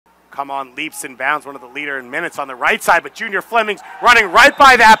come on leaps and bounds, one of the leader in minutes on the right side, but Junior Fleming's running right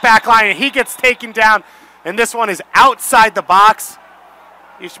by that back line, and he gets taken down, and this one is outside the box.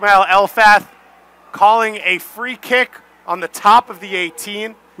 Ishmael Elfath calling a free kick on the top of the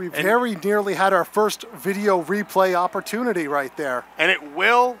 18. We very nearly had our first video replay opportunity right there. And it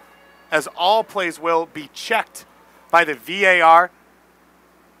will, as all plays will, be checked by the VAR,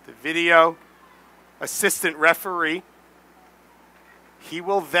 the video assistant referee. He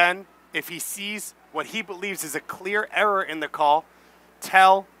will then, if he sees what he believes is a clear error in the call,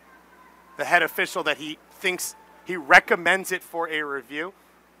 tell the head official that he thinks he recommends it for a review.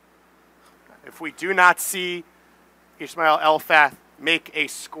 If we do not see Ishmael Elfath make a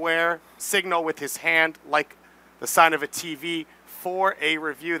square signal with his hand like the sign of a TV for a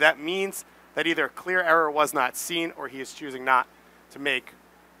review, that means that either a clear error was not seen or he is choosing not to make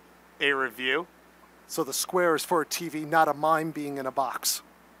a review. So the square is for a TV, not a mime being in a box.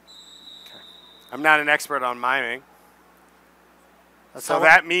 Okay. I'm not an expert on miming. So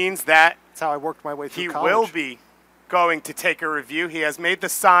that means that that's how I worked my way through college. He will be going to take a review. He has made the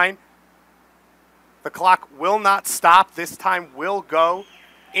sign. The clock will not stop. This time will go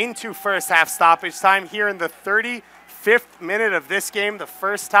into first half stoppage time here in the 35th minute of this game. The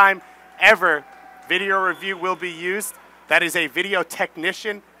first time ever video review will be used. That is a video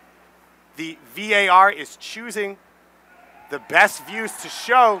technician. The VAR is choosing the best views to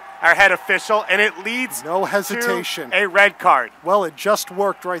show our head official, and it leads no hesitation to a red card. Well, it just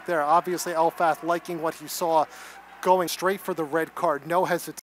worked right there. Obviously, Elfath liking what he saw, going straight for the red card. No hesitation.